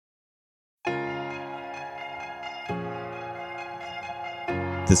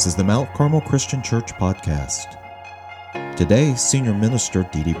This is the Mount Carmel Christian Church podcast. Today, Senior Minister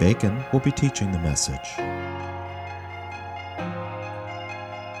Dee Dee Bacon will be teaching the message.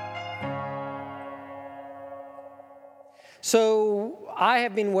 So I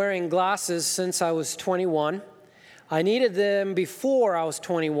have been wearing glasses since I was 21. I needed them before I was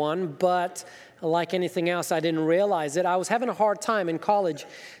 21, but like anything else, I didn't realize it. I was having a hard time in college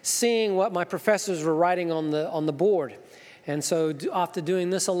seeing what my professors were writing on the board. And so after doing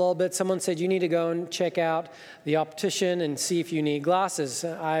this a little bit, someone said, you need to go and check out the optician and see if you need glasses.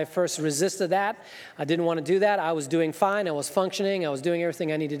 I first resisted that. I didn't want to do that. I was doing fine. I was functioning. I was doing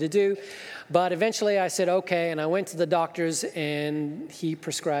everything I needed to do. But eventually I said, okay, and I went to the doctor's, and he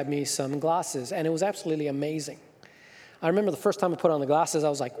prescribed me some glasses. And it was absolutely amazing. I remember the first time I put on the glasses, I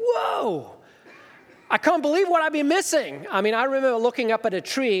was like, whoa, I can't believe what I've been missing. I mean, I remember looking up at a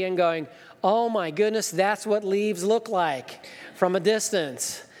tree and going, oh my goodness, that's what leaves look like from a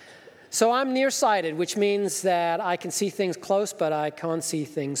distance. So I'm nearsighted, which means that I can see things close, but I can't see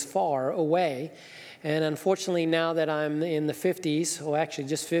things far away. And unfortunately, now that I'm in the 50s, or actually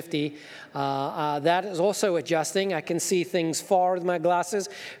just 50, that is also adjusting. I can see things far with my glasses,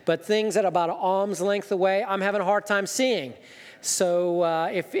 but things that are about an arm's length away, I'm having a hard time seeing. So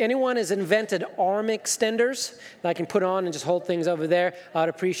if anyone has invented arm extenders that I can put on and just hold things over there, I'd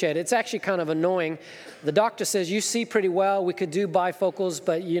appreciate it. It's actually kind of annoying. The doctor says, you see pretty well. We could do bifocals,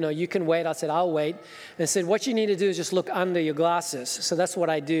 but you can wait. I said, I'll wait. And said, what you need to do is just look under your glasses. So that's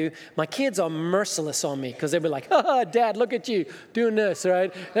what I do. My kids are merciless on me because they'll be like, ha ha, Dad, look at you doing this,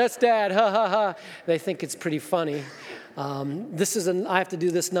 right? That's Dad, ha ha ha. They think it's pretty funny. I have to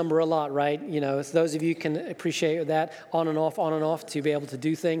do this number a lot, right? Those of you can appreciate that on and off to be able to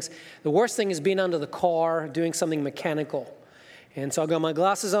do things. The worst thing is being under the car, doing something mechanical. And so I've got my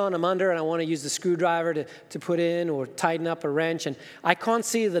glasses on, I'm under, and I want to use the screwdriver to put in or tighten up a wrench. And I can't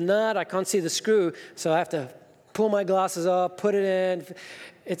see the nut, I can't see the screw, so I have to pull my glasses up, put it in.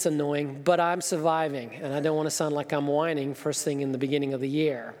 It's annoying, but I'm surviving, and I don't want to sound like I'm whining first thing in the beginning of the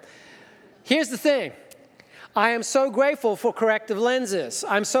year. Here's the thing. I am so grateful for corrective lenses.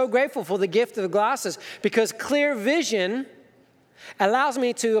 I'm so grateful for the gift of glasses because clear vision allows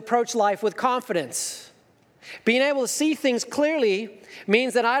me to approach life with confidence. Being able to see things clearly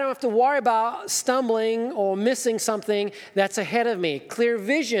means that I don't have to worry about stumbling or missing something that's ahead of me. Clear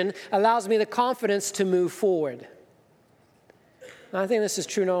vision allows me the confidence to move forward. And I think this is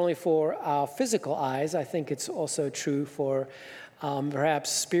true not only for our physical eyes, I think it's also true for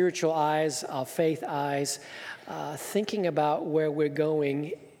perhaps spiritual eyes, faith eyes, thinking about where we're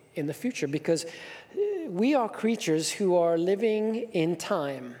going in the future, because we are creatures who are living in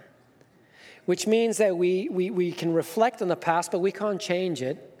time, which means that we can reflect on the past, but we can't change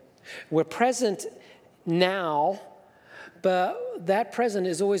it. We're present now, but that present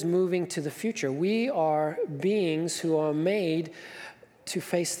is always moving to the future. We are beings who are made to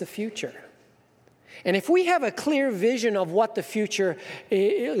face the future. And if we have a clear vision of what the future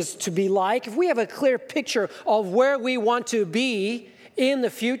is to be like, if we have a clear picture of where we want to be in the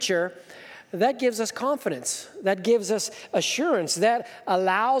future, that gives us confidence. That gives us assurance. That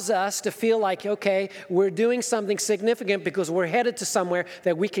allows us to feel like, okay, we're doing something significant because we're headed to somewhere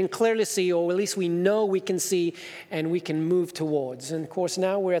that we can clearly see, or at least we know we can see, and we can move towards. And of course,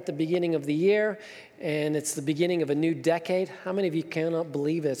 now we're at the beginning of the year, and it's the beginning of a new decade. How many of you cannot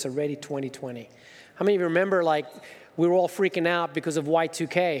believe it's already 2020? How many of you remember, we were all freaking out because of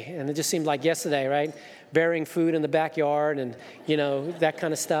Y2K, and it just seemed like yesterday, right? Burying food in the backyard and, that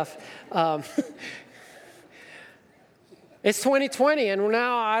kind of stuff. It's 2020, and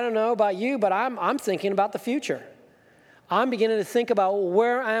now, I don't know about you, but I'm thinking about the future. I'm beginning to think about,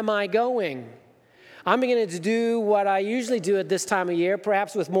 where am I going? I'm beginning to do what I usually do at this time of year,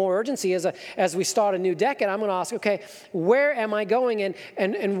 perhaps with more urgency as we start a new decade. I'm going to ask, okay, where am I going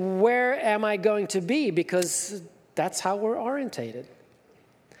and where am I going to be? Because that's how we're orientated.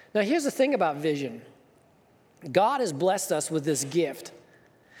 Now, here's the thing about vision. God has blessed us with this gift.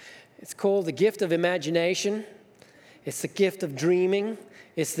 It's called the gift of imagination. It's the gift of dreaming.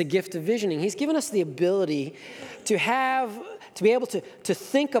 It's the gift of visioning. He's given us the ability to be able to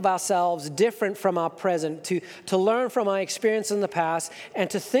think of ourselves different from our present, to learn from our experience in the past, and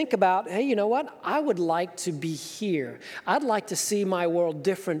to think about, hey, you know what? I would like to be here. I'd like to see my world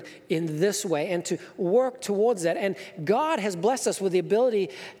different in this way, and to work towards that. And God has blessed us with the ability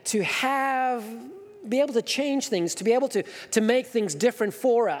to be able to change things, to be able to make things different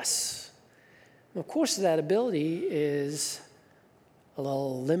for us. And of course, that ability is a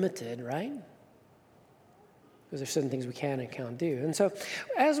little limited, right? because there's certain things we can and can't do. And so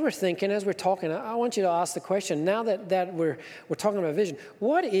as we're thinking, as we're talking, I want you to ask the question, now that we're talking about vision,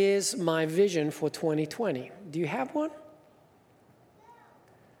 what is my vision for 2020? Do you have one?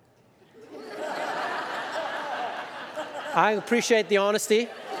 I appreciate the honesty,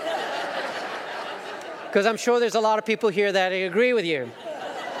 because I'm sure there's a lot of people here that agree with you.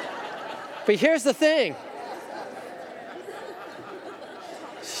 But here's the thing.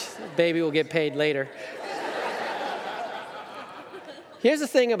 Baby will get paid later. Here's the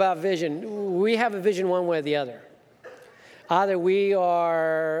thing about vision. We have a vision one way or the other. Either we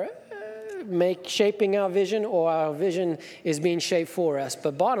are shaping our vision, or our vision is being shaped for us.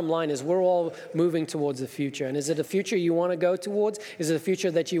 But bottom line is we're all moving towards the future. And is it a future you want to go towards? Is it a future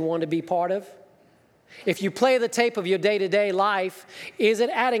that you want to be part of? If you play the tape of your day-to-day life, is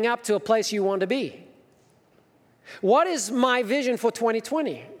it adding up to a place you want to be? What is my vision for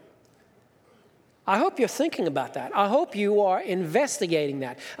 2020? I hope you're thinking about that. I hope you are investigating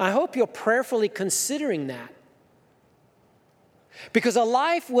that. I hope you're prayerfully considering that. Because a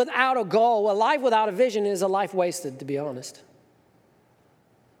life without a goal, a life without a vision is a life wasted, to be honest.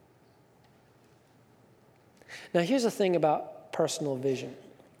 Now, here's the thing about personal vision.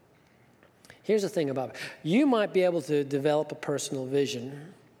 Here's the thing about it. You might be able to develop a personal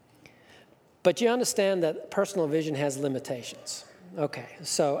vision, but you understand that personal vision has limitations. Okay,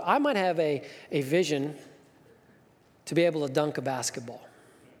 so I might have a vision to be able to dunk a basketball.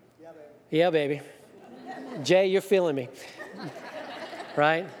 Yeah, baby. Jay, you're feeling me.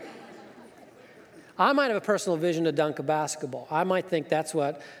 Right? I might have a personal vision to dunk a basketball. I might think that's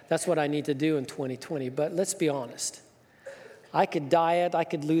what I need to do in 2020, but let's be honest. I could diet, I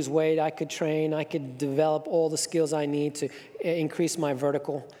could lose weight, I could train, I could develop all the skills I need to increase my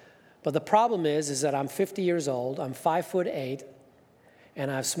vertical. But the problem is that I'm 50 years old, I'm 5'8", and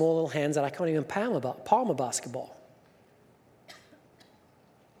I have small little hands that I can't even palm a basketball.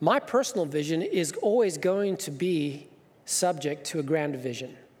 My personal vision is always going to be subject to a grander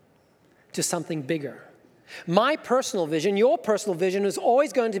vision, to something bigger. My personal vision, your personal vision, is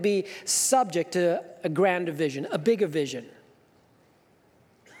always going to be subject to a grander vision, a bigger vision.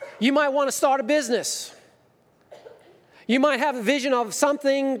 You might want to start a business. You might have a vision of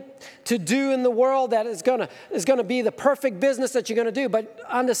something to do in the world that is going to be the perfect business that you're going to do. But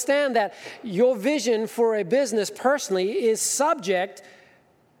understand that your vision for a business personally is subject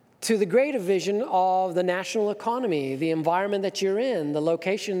to the greater vision of the national economy, the environment that you're in, the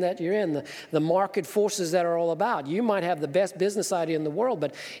location that you're in, the market forces that are all about. You might have the best business idea in the world,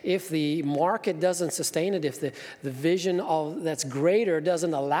 but if the market doesn't sustain it, if the vision that's greater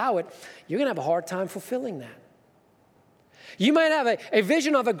doesn't allow it, you're going to have a hard time fulfilling that. You might have a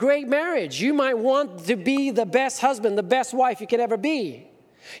vision of a great marriage. You might want to be the best husband, the best wife you could ever be.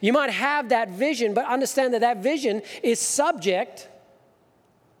 You might have that vision, but understand that vision is subject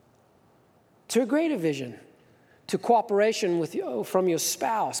to a greater vision, to cooperation with you, from your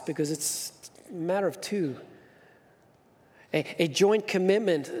spouse, because it's a matter of two. A joint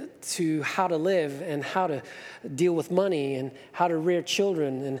commitment to how to live and how to deal with money and how to rear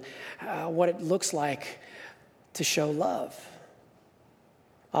children and what it looks like to show love.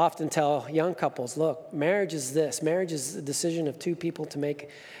 I often tell young couples, look, marriage is this. Marriage is the decision of two people to make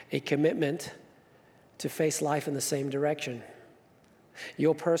a commitment to face life in the same direction.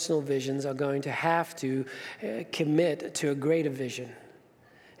 Your personal visions are going to have to commit to a greater vision.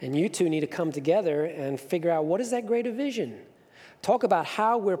 And you two need to come together and figure out, what is that greater vision? Talk about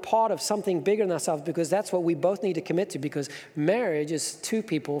how we're part of something bigger than ourselves, because that's what we both need to commit to, because marriage is two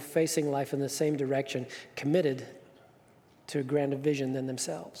people facing life in the same direction, committed to a grander vision than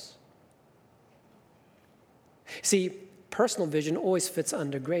themselves. See, personal vision always fits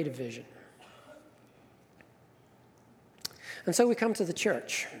under greater vision. And so we come to the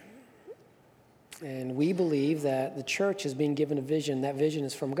church, and we believe that the church has been given a vision. That vision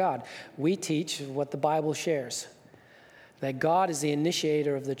is from God. We teach what the Bible shares, that God is the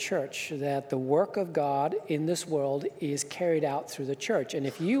initiator of the church, that the work of God in this world is carried out through the church. And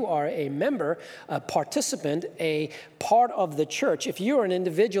if you are a member, a participant, a part of the church, if you are an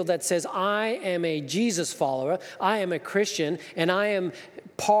individual that says, I am a Jesus follower, I am a Christian, and I am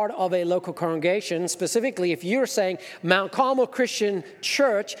part of a local congregation, specifically if you're saying Mount Carmel Christian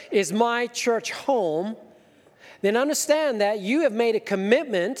Church is my church home, then understand that you have made a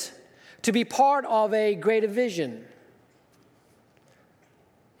commitment to be part of a greater vision.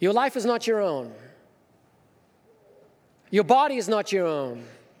 Your life is not your own. Your body is not your own.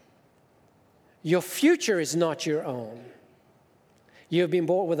 Your future is not your own. You have been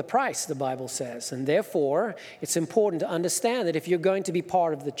bought with a price, the Bible says. And therefore, it's important to understand that if you're going to be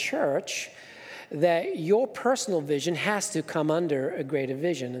part of the church, that your personal vision has to come under a greater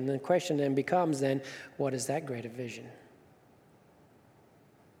vision. And the question then becomes what is that greater vision?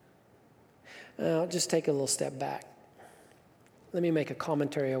 I'll just take a little step back. Let me make a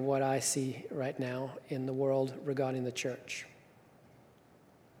commentary of what I see right now in the world regarding the church.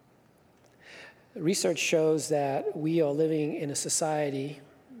 Research shows that we are living in a society,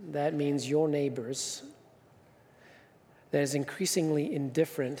 that means your neighbors, that is increasingly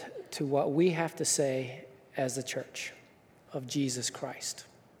indifferent to what we have to say as the church of Jesus Christ.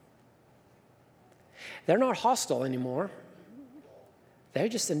 They're not hostile anymore. They're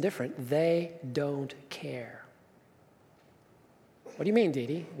just indifferent. They don't care. What do you mean,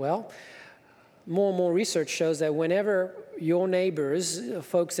 Didi? Well, more and more research shows that whenever your neighbors,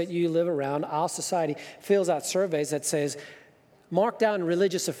 folks that you live around, our society, fills out surveys that says, mark down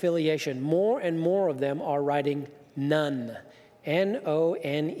religious affiliation, more and more of them are writing none.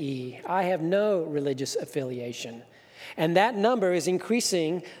 N-O-N-E. I have no religious affiliation. And that number is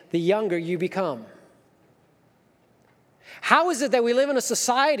increasing the younger you become. How is it that we live in a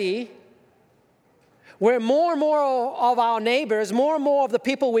society where more and more of our neighbors, more and more of the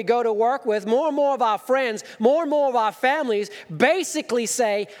people we go to work with, more and more of our friends, more and more of our families basically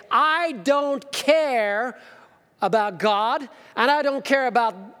say, I don't care about God, and I don't care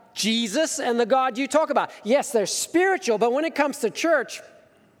about Jesus and the God you talk about. Yes, they're spiritual, but when it comes to church,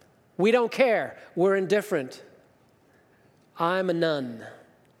 we don't care. We're indifferent. I'm a nun.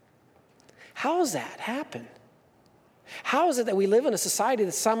 How does that happen? How is it that we live in a society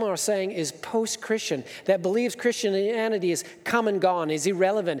that some are saying is post-Christian, that believes Christianity is come and gone, is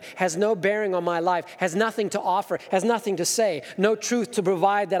irrelevant, has no bearing on my life, has nothing to offer, has nothing to say, no truth to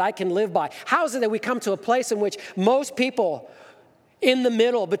provide that I can live by? How is it that we come to a place in which most people in the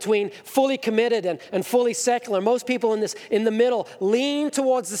middle between fully committed and fully secular, most people in the middle lean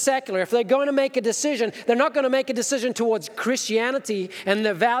towards the secular? If they're going to make a decision, they're not going to make a decision towards Christianity and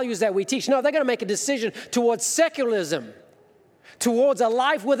the values that we teach. No, they're going to make a decision towards secularism, towards a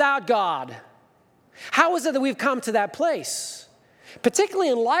life without God. How is it that we've come to that place? Particularly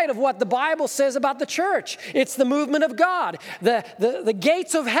in light of what the Bible says about the church. It's the movement of God. The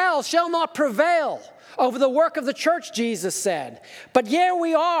gates of hell shall not prevail over the work of the church, Jesus said. But here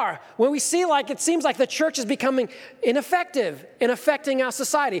we are, when we see it seems like the church is becoming ineffective in affecting our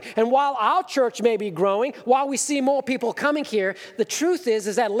society. And while our church may be growing, while we see more people coming here, the truth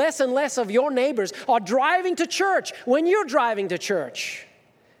is that less and less of your neighbors are driving to church when you're driving to church.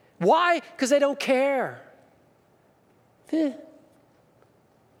 Why? Because they don't care.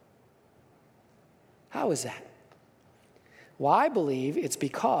 How is that? Well, I believe it's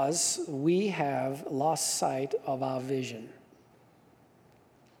because we have lost sight of our vision.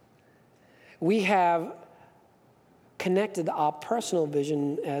 We have connected our personal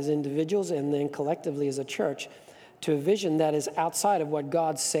vision as individuals and then collectively as a church to a vision that is outside of what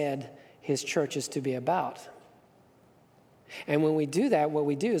God said His church is to be about. And when we do that, what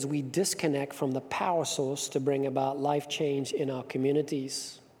we do is we disconnect from the power source to bring about life change in our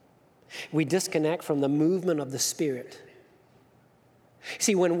communities. We disconnect from the movement of the Spirit.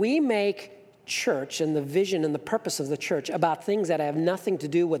 See, when we make church and the vision and the purpose of the church about things that have nothing to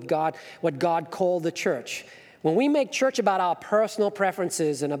do with God, what God called the church, when we make church about our personal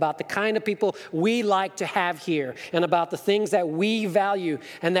preferences and about the kind of people we like to have here and about the things that we value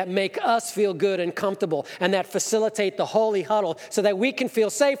and that make us feel good and comfortable and that facilitate the holy huddle so that we can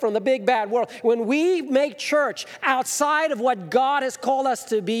feel safe from the big bad world, when we make church outside of what God has called us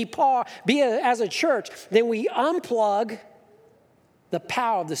to be as a church, then we unplug the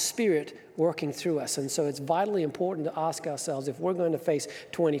power of the Spirit working through us. And so it's vitally important to ask ourselves, if we're going to face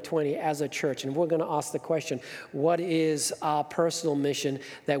 2020 as a church, and we're going to ask the question, what is our personal mission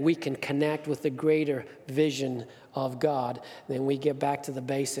that we can connect with the greater vision of God? Then we get back to the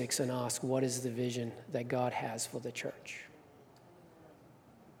basics and ask, what is the vision that God has for the church?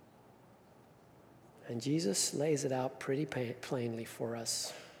 And Jesus lays it out pretty plainly for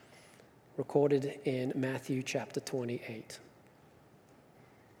us, recorded in Matthew chapter 28.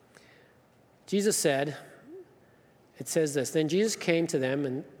 Jesus said, it says this, then Jesus came to them,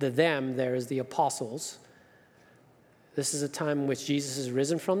 and the them there is the apostles. This is a time in which Jesus is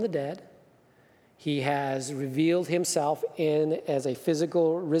risen from the dead. He has revealed himself as a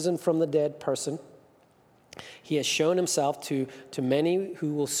physical, risen from the dead person. He has shown himself to many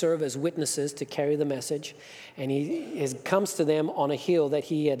who will serve as witnesses to carry the message. And he comes to them on a hill that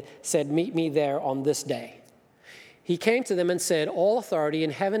he had said, meet me there on this day. He came to them and said, all authority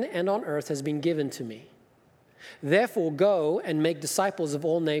in heaven and on earth has been given to me. Therefore, go and make disciples of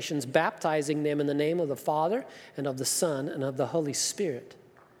all nations, baptizing them in the name of the Father and of the Son and of the Holy Spirit,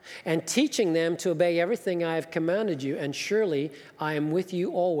 and teaching them to obey everything I have commanded you, and surely I am with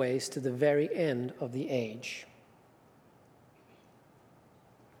you always to the very end of the age.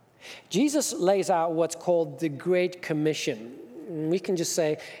 Jesus lays out what's called the Great Commission. We can just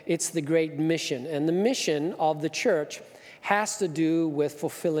say it's the Great Mission. And the mission of the church has to do with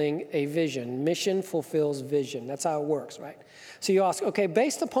fulfilling a vision. Mission fulfills vision. That's how it works, right? So you ask, okay,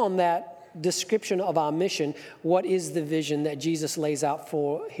 based upon that description of our mission, what is the vision that Jesus lays out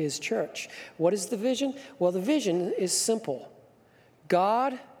for his church? What is the vision? Well, the vision is simple.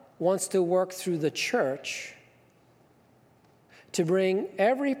 God wants to work through the church to bring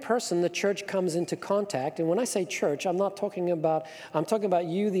every person the church comes into contact. And when I say church, I'm talking about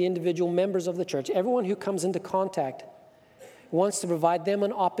you, the individual members of the church. Everyone who comes into contact wants to provide them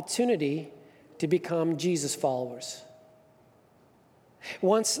an opportunity to become Jesus followers.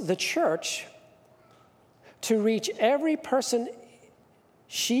 Wants the church to reach every person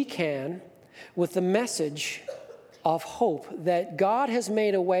she can with the message of hope that God has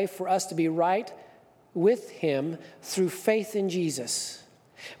made a way for us to be right with him through faith in Jesus.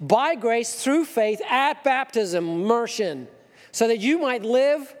 By grace, through faith, at baptism, immersion, so that you might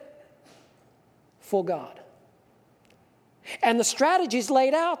live for God. And the strategy's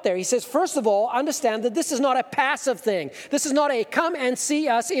laid out there. He says, first of all, understand that this is not a passive thing. This is not a come and see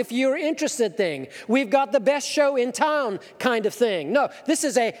us if you're interested thing. We've got the best show in town kind of thing. No, this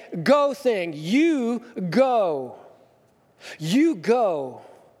is a go thing. You go. You go.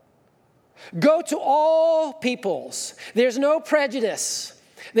 Go to all peoples. There's no prejudice.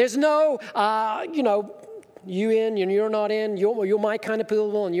 There's no, you in and you're not in. You're my kind of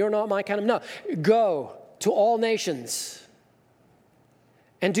people and you're not my kind of. No, go to all nations.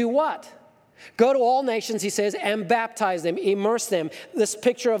 And do what? Go to all nations, he says, and baptize them, immerse them. This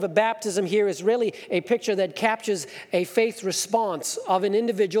picture of a baptism here is really a picture that captures a faith response of an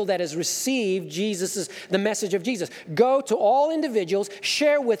individual that has received the message of Jesus. Go to all individuals,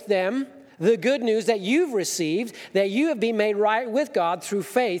 share with them the good news that you've received, that you have been made right with God through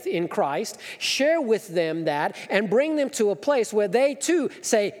faith in Christ. Share with them that and bring them to a place where they too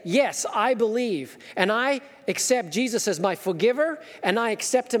say, yes, I believe, and I accept Jesus as my forgiver, and I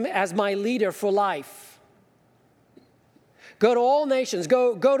accept him as my leader for life. Go to all nations,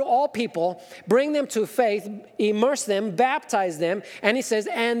 go to all people, bring them to faith, immerse them, baptize them. And he says,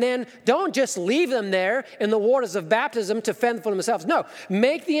 and then don't just leave them there in the waters of baptism to fend for themselves. No,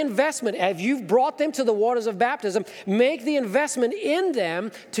 make the investment. If you've brought them to the waters of baptism, make the investment in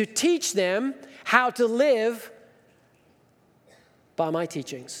them to teach them how to live by my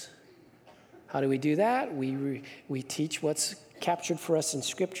teachings. How do we do that? We teach what's captured for us in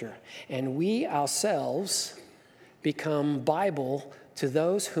Scripture. And we ourselves become Bible to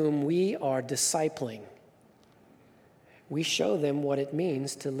those whom we are discipling. We show them what it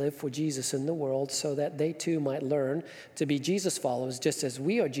means to live for Jesus in the world so that they too might learn to be Jesus followers just as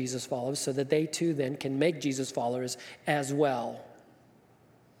we are Jesus followers, so that they too then can make Jesus followers as well.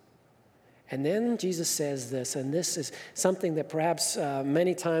 And then Jesus says this, and this is something that perhaps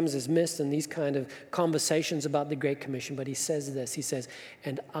many times is missed in these kind of conversations about the Great Commission, but he says this, he says,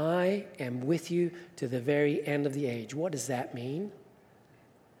 and I am with you to the very end of the age. What does that mean?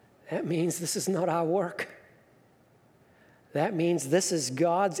 That means this is not our work. That means this is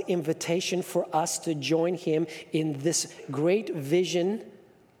God's invitation for us to join him in this great vision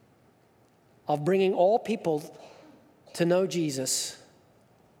of bringing all people to know Jesus.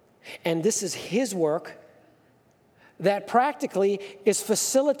 And this is his work that practically is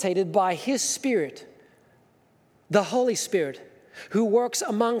facilitated by his Spirit, the Holy Spirit, who works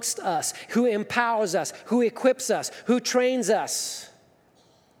amongst us, who empowers us, who equips us, who trains us,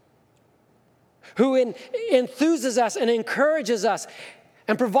 who enthuses us and encourages us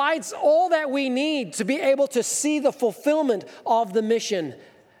and provides all that we need to be able to see the fulfillment of the mission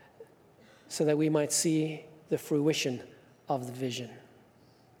so that we might see the fruition of the vision.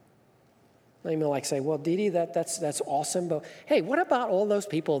 They may say, well, Didi, that's awesome, but hey, what about all those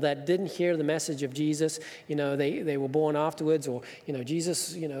people that didn't hear the message of Jesus? They were born afterwards, or,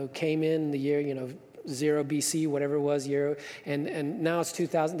 Jesus, came in the year, 0 BC, whatever it was, year, and now it's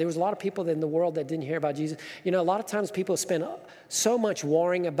 2000. There was a lot of people in the world that didn't hear about Jesus. A lot of times people spend so much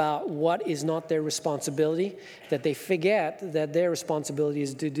worrying about what is not their responsibility that they forget that their responsibility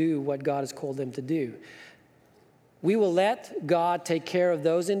is to do what God has called them to do. We will let God take care of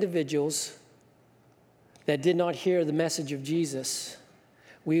those individuals that did not hear the message of Jesus.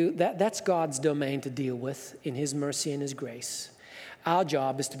 That's God's domain to deal with in his mercy and his grace. Our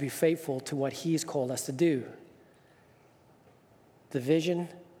job is to be faithful to what he's called us to do. The vision,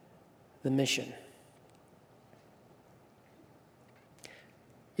 the mission.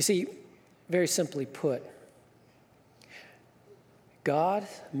 You see, very simply put,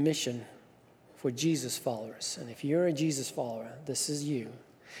 God's mission for Jesus followers, and if you're a Jesus follower, this is you.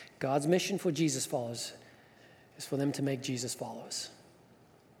 God's mission for Jesus followers is for them to make Jesus followers.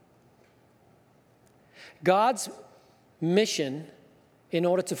 God's mission, in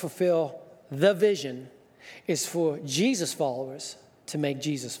order to fulfill the vision, is for Jesus followers to make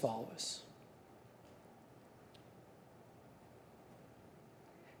Jesus followers.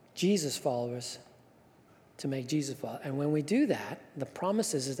 Jesus followers to make Jesus followers. And when we do that, the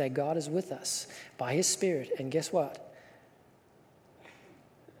promise is that God is with us by His Spirit. And guess what?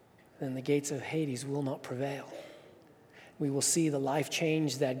 Then the gates of Hades will not prevail. We will see the life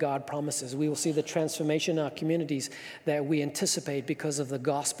change that God promises. We will see the transformation in our communities that we anticipate because of the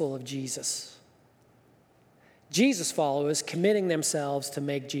gospel of Jesus. Jesus followers committing themselves to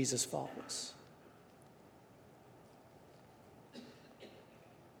make Jesus followers.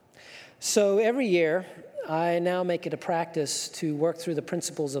 So every year, I now make it a practice to work through the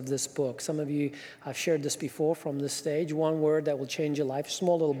principles of this book. Some of you, I've shared this before from this stage. One word that will change your life.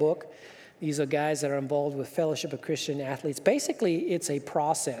 Small little book. These are guys that are involved with Fellowship of Christian Athletes. Basically, it's a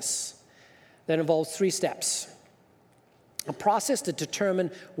process that involves 3 steps. A process to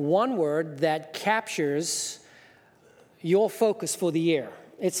determine one word that captures your focus for the year.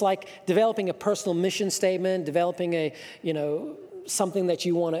 It's like developing a personal mission statement, developing something that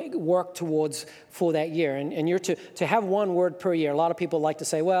you want to work towards for that year. And you're to have one word per year. A lot of people like to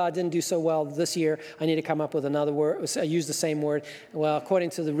say, well, I didn't do so well this year. I need to come up with another word. I use the same word. Well,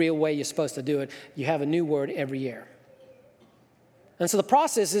 according to the real way you're supposed to do it, you have a new word every year. And so the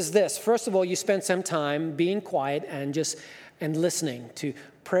process is this. First of all, you spend some time being quiet and listening, to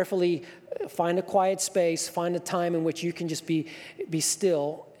prayerfully find a quiet space, find a time in which you can just be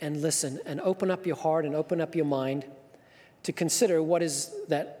still and listen and open up your heart and open up your mind to consider what is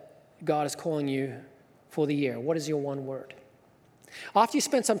that God is calling you for the year. What is your one word? After you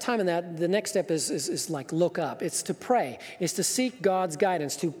spend some time in that, the next step is like look up. It's to pray. It's to seek God's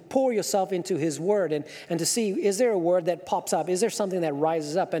guidance, to pour yourself into His Word and to see, is there a word that pops up? Is there something that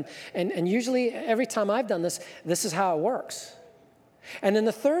rises up? And usually every time I've done this is how it works. And then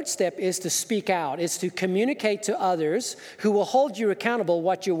the third step is to speak out. It's to communicate to others who will hold you accountable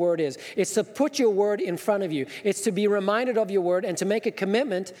what your word is. It's to put your word in front of you. It's to be reminded of your word and to make a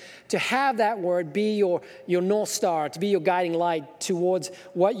commitment to have that word be your North Star, to be your guiding light towards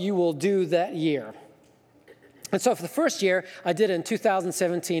what you will do that year. And so for the first year, I did it in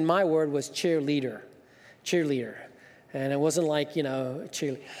 2017. My word was cheerleader. And it wasn't like,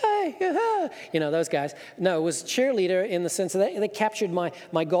 cheerleader, hey, those guys. No, it was cheerleader in the sense that they captured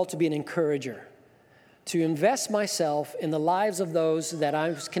my goal to be an encourager, to invest myself in the lives of those that I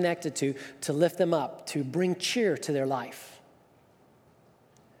was connected to lift them up, to bring cheer to their life.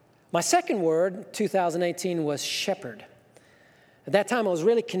 My second word, 2018, was shepherd. At that time, I was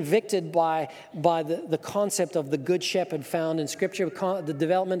really convicted by the concept of the good shepherd found in Scripture, the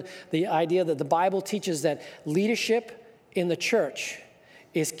development, the idea that the Bible teaches that leadership in the church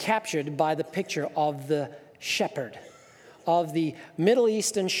is captured by the picture of the shepherd, of the Middle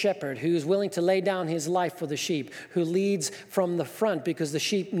Eastern shepherd who's willing to lay down his life for the sheep, who leads from the front because the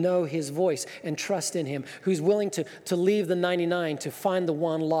sheep know his voice and trust in him, who's willing to leave the 99 to find the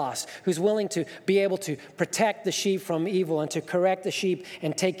one lost, who's willing to be able to protect the sheep from evil and to correct the sheep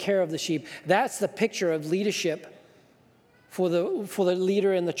and take care of the sheep. That's the picture of leadership for the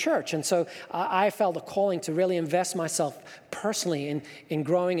leader in the church. And so I felt a calling to really invest myself personally in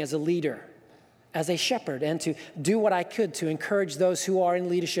growing as a leader, as a shepherd, and to do what I could to encourage those who are in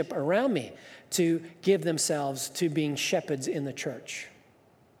leadership around me to give themselves to being shepherds in the church.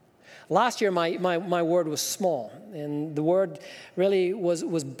 Last year, my word was small, and the word really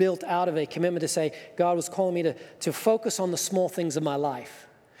was built out of a commitment to say God was calling me to focus on the small things of my life,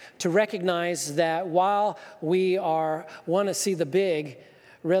 to recognize that while we want to see the big,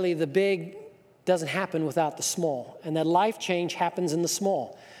 really the big doesn't happen without the small, and that life change happens in the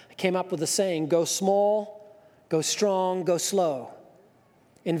small. I came up with a saying, go small, go strong, go slow.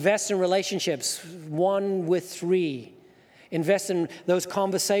 Invest in relationships, 1 with 3. Invest in those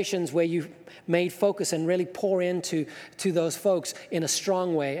conversations where you made focus and really pour into those folks in a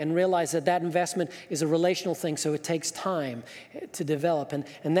strong way, and realize that investment is a relational thing, so it takes time to develop.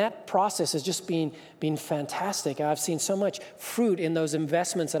 And that process has just been fantastic. I've seen so much fruit in those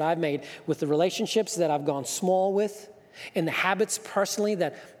investments that I've made with the relationships that I've gone small with, in the habits personally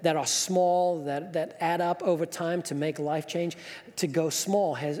that are small, that add up over time to make life change. To go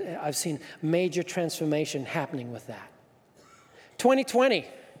small, I've seen major transformation happening with that. 2020.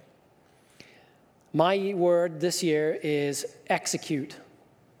 My word this year is execute.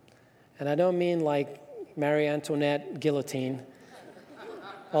 And I don't mean like Marie Antoinette guillotine.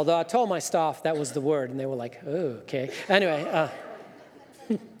 Although I told my staff that was the word, and they were like, oh, okay. Anyway,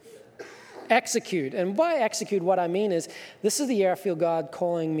 execute. And by execute, what I mean is this is the year I feel God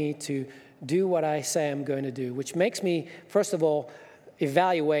calling me to do what I say I'm going to do, which makes me, first of all,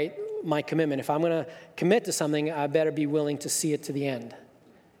 evaluate my commitment. If I'm going to commit to something, I better be willing to see it to the end.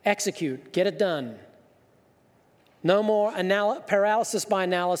 Execute. Get it done. No more paralysis by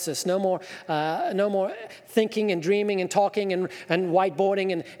analysis. No more thinking and dreaming and talking and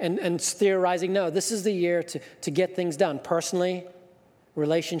whiteboarding and theorizing. No, this is the year to get things done. Personally,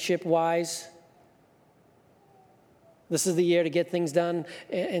 relationship-wise. This is the year to get things done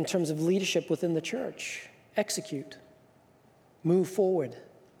in terms of leadership within the church. Execute. Move forward.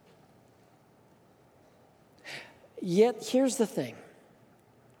 Yet, here's the thing.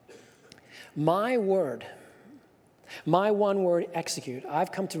 My one word, execute,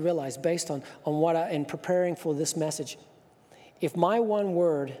 I've come to realize based on what in preparing for this message, if my one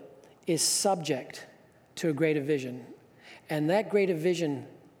word is subject to a greater vision, and that greater vision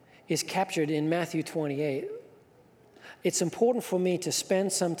is captured in Matthew 28, it's important for me to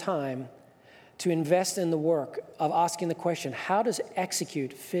spend some time to invest in the work of asking the question, how does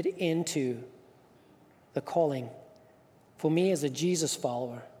execute fit into the calling for me as a Jesus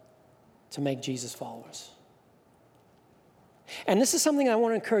follower to make Jesus followers? And this is something I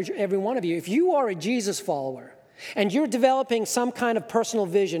want to encourage every one of you. If you are a Jesus follower and you're developing some kind of personal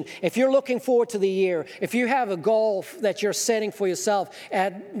vision, if you're looking forward to the year, if you have a goal that you're setting for yourself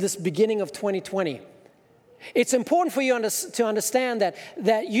at this beginning of 2020, it's important for you to understand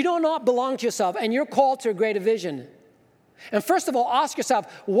that you do not belong to yourself and you're called to a greater vision. And first of all, ask yourself,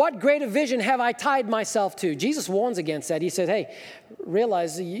 what greater vision have I tied myself to? Jesus warns against that. He said, hey,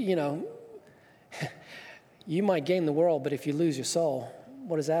 realize, you might gain the world, but if you lose your soul,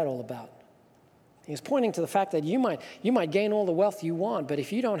 what is that all about? He's pointing to the fact that you might gain all the wealth you want, but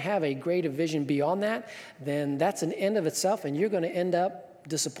if you don't have a greater vision beyond that, then that's an end of itself, and you're going to end up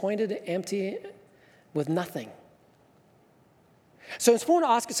disappointed, empty, with nothing. So it's important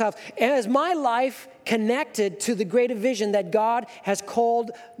to ask yourself, is my life connected to the greater vision that God has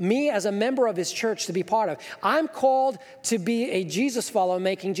called me as a member of His church to be part of? I'm called to be a Jesus follower,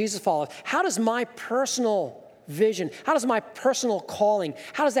 making Jesus followers. How does my personal vision, how does my personal calling,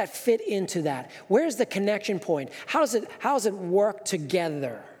 how does that fit into that? Where's the connection point? How does it work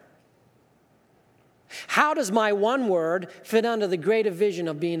together? How does my one word fit under the greater vision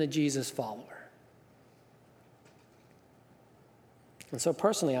of being a Jesus follower? And so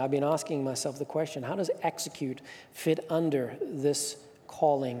personally, I've been asking myself the question, how does execute fit under this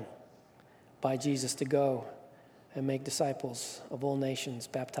calling by Jesus to go and make disciples of all nations,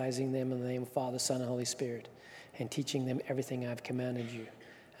 baptizing them in the name of Father, Son, and Holy Spirit, and teaching them everything I've commanded you,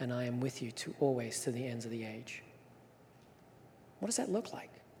 and I am with you always to the ends of the age? What does that look like?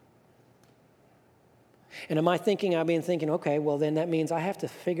 And I've been thinking, okay, well then that means I have to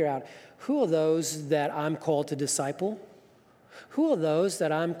figure out who are those that I'm called to disciple? Who are those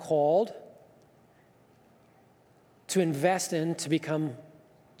that I'm called to invest in to become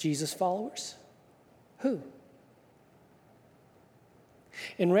Jesus followers? Who?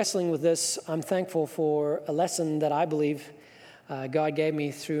 In wrestling with this, I'm thankful for a lesson that I believe God gave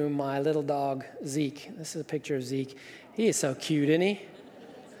me through my little dog, Zeke. This is a picture of Zeke. He is so cute, isn't he?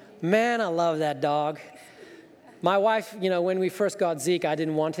 Man, I love that dog. My wife, when we first got Zeke, I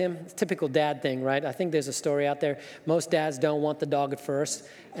didn't want him. It's a typical dad thing, right? I think there's a story out there. Most dads don't want the dog at first,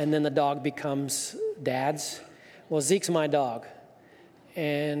 and then the dog becomes dad's. Well, Zeke's my dog.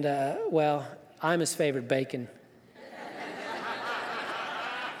 And, I'm his favorite bacon.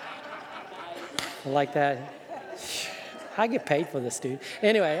 I like that. I get paid for this, dude.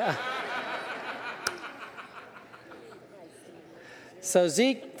 Anyway. So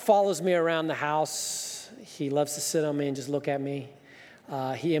Zeke follows me around the house. He loves to sit on me and just look at me.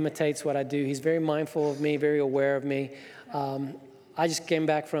 He imitates what I do. He's very mindful of me, very aware of me. I just came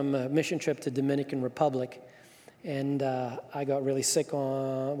back from a mission trip to Dominican Republic, and I got really sick I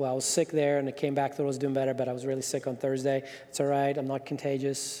was sick there, and I came back, thought I was doing better, but I was really sick on Thursday. It's all right. I'm not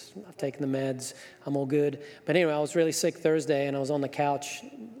contagious. I've taken the meds. I'm all good. But anyway, I was really sick Thursday, and I was on the couch,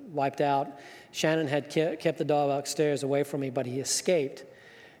 wiped out. Shannon had kept the dog upstairs away from me, but he escaped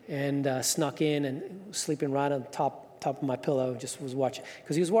and snuck in and was sleeping right on top of my pillow, just was watching,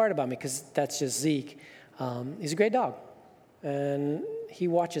 because he was worried about me, because that's just Zeke. He's a great dog, and he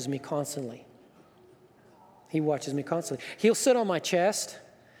watches me constantly. He'll sit on my chest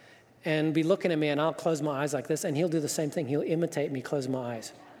and be looking at me, and I'll close my eyes like this, and he'll do the same thing. He'll imitate me, close my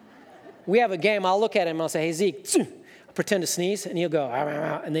eyes. We have a game. I'll look at him, and I'll say, hey, Zeke, pretend to sneeze, and he'll go, "Ah,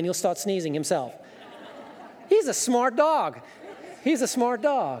 ah, ah," and then he'll start sneezing himself. He's a smart dog. He's a smart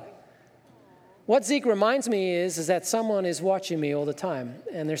dog. What Zeke reminds me is that someone is watching me all the time,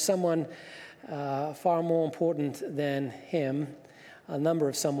 and there's someone far more important than him, a number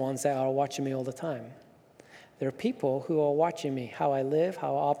of someones that are watching me all the time. There are people who are watching me, how I live,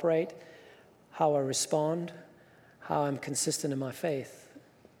 how I operate, how I respond, how I'm consistent in my faith.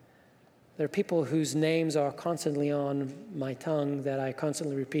 There are people whose names are constantly on my tongue that I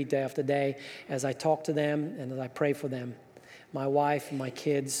constantly repeat day after day as I talk to them and as I pray for them. My wife, my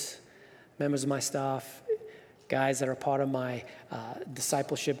kids, members of my staff, guys that are part of my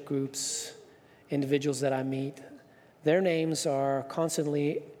discipleship groups, individuals that I meet. Their names are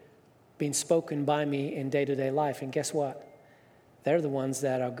constantly being spoken by me in day-to-day life. And guess what? They're the ones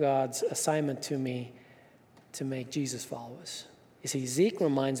that are God's assignment to me to make Jesus followers. You see, Zeke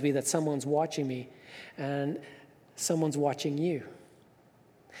reminds me that someone's watching me and someone's watching you.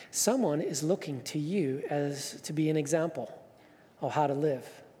 Someone is looking to you as to be an example of how to live.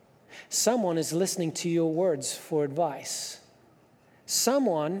 Someone is listening to your words for advice.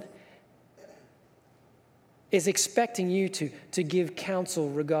 Someone is expecting you to give counsel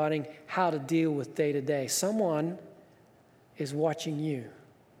regarding how to deal with day to day. Someone is watching you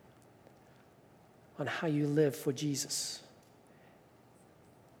on how you live for Jesus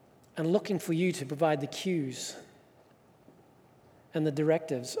and looking for you to provide the cues and the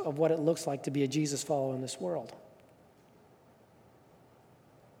directives of what it looks like to be a Jesus follower in this world.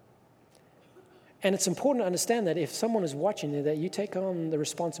 And it's important to understand that if someone is watching you, that you take on the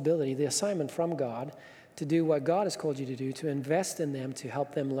responsibility, the assignment from God to do what God has called you to do, to invest in them, to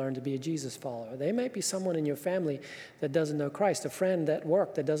help them learn to be a Jesus follower. They may be someone in your family that doesn't know Christ, a friend at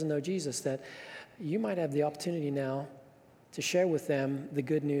work that doesn't know Jesus, that you might have the opportunity now to share with them the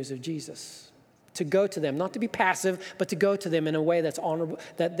good news of Jesus. To go to them, not to be passive, but to go to them in a way that's honorable,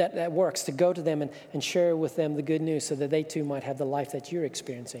 that works, to go to them and share with them the good news so that they too might have the life that you're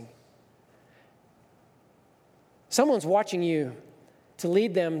experiencing. Someone's watching you to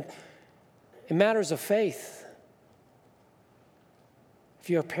lead them in matters of faith. If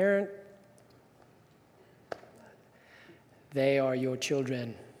you're a parent, they are your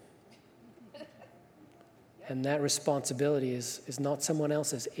children. And that responsibility is not someone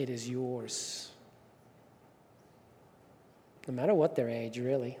else's, it is yours. No matter what their age,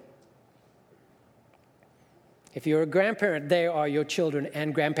 really. If you're a grandparent, they are your children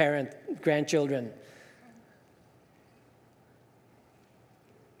and grandchildren.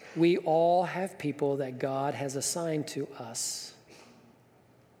 We all have people that God has assigned to us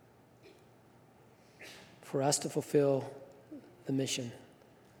for us to fulfill the mission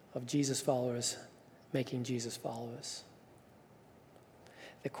of Jesus followers, making Jesus followers.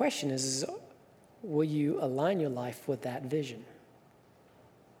 The question is will you align your life with that vision?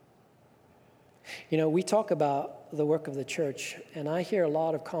 You know, we talk about the work of the church, and I hear a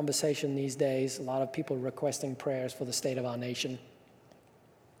lot of conversation these days, a lot of people requesting prayers for the state of our nation.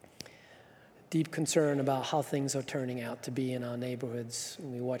 Deep concern about how things are turning out to be in our neighborhoods.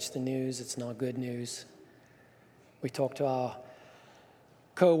 When we watch the news, it's not good news. We talk to our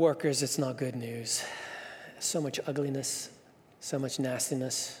co-workers, it's not good news. So much ugliness, so much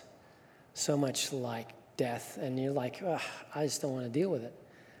nastiness, so much like death. And you're like, I just don't want to deal with it.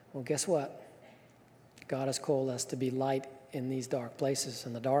 Well, guess what? God has called us to be light in these dark places.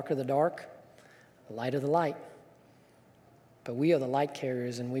 And the darker the dark, the lighter the light. But we are the light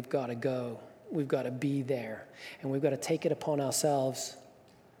carriers, and we've got to go. We've got to be there. And we've got to take it upon ourselves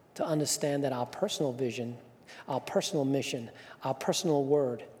to understand that our personal vision, our personal mission, our personal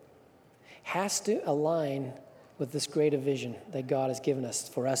word has to align with this greater vision that God has given us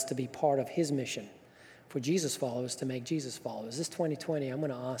for us to be part of his mission, for Jesus followers to make Jesus followers. This 2020, I'm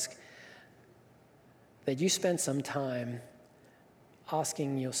going to ask that you spend some time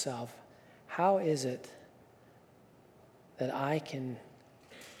asking yourself, how is it that I can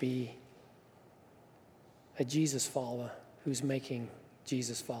be a Jesus follower who's making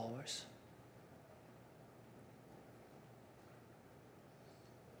Jesus followers?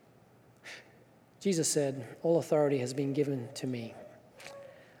 Jesus said, all authority has been given to me.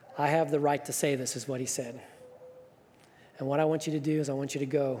 I have the right to say this, is what he said. And what I want you to do is I want you to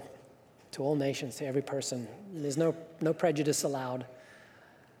go to all nations, to every person. There's no prejudice allowed,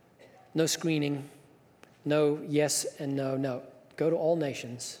 no screening, no yes and no. Go to all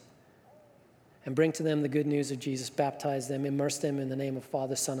nations and bring to them the good news of Jesus. Baptize them, immerse them in the name of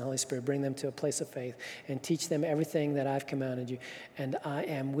Father, Son, and Holy Spirit. Bring them to a place of faith and teach them everything that I've commanded you. And I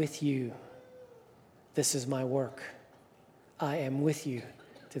am with you. This is my work. I am with you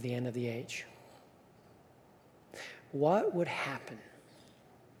to the end of the age. what would happen?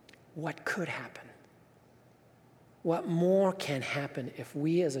 What could happen? What more can happen if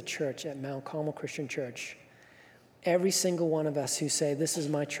we as a church at Mount Carmel Christian Church, every single one of us who say, this is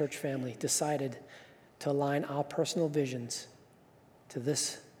my church family, decided to align our personal visions to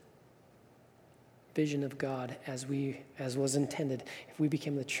this vision of God as was intended. If we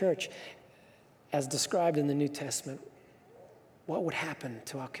became the church as described in the New Testament, what would happen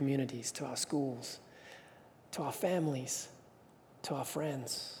to our communities, to our schools, to our families, to our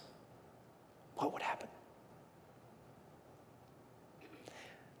friends? What would happen?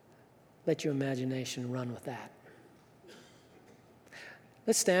 Let your imagination run with that.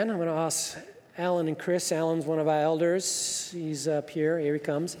 Let's stand. I'm going to ask Alan and Chris. Alan's one of our elders. He's up here. Here he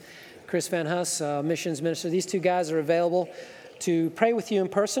comes. Chris Van Huss, missions minister. These two guys are available to pray with you in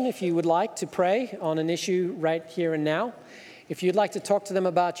person if you would like to pray on an issue right here and now. If you'd like to talk to them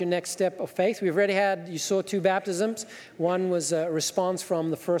about your next step of faith, we've already you saw 2 baptisms. One was a response from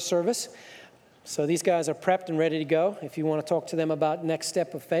the first service. So these guys are prepped and ready to go. If you want to talk to them about next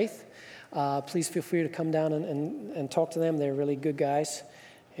step of faith, please feel free to come down and talk to them. They're really good guys,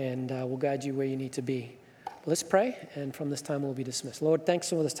 and we'll guide you where you need to be. Let's pray, and from this time we'll be dismissed. Lord, thanks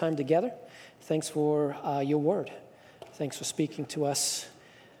for this time together. Thanks for your word. Thanks for speaking to us.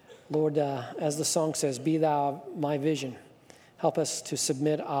 Lord, as the song says, be thou my vision. Help us to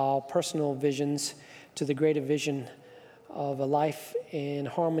submit our personal visions to the greater vision of a life in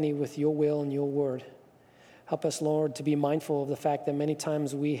harmony with your will and your word. Help us, Lord, to be mindful of the fact that many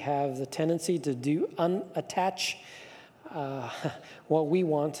times we have the tendency to unattach what we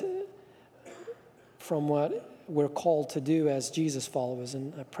want from what we're called to do as Jesus followers.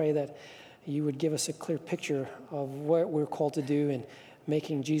 And I pray that you would give us a clear picture of what we're called to do in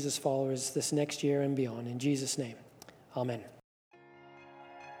making Jesus followers this next year and beyond. In Jesus' name, amen.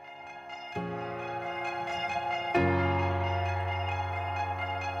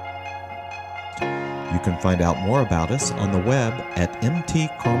 You can find out more about us on the web at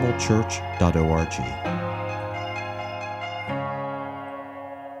mtcarmelchurch.org.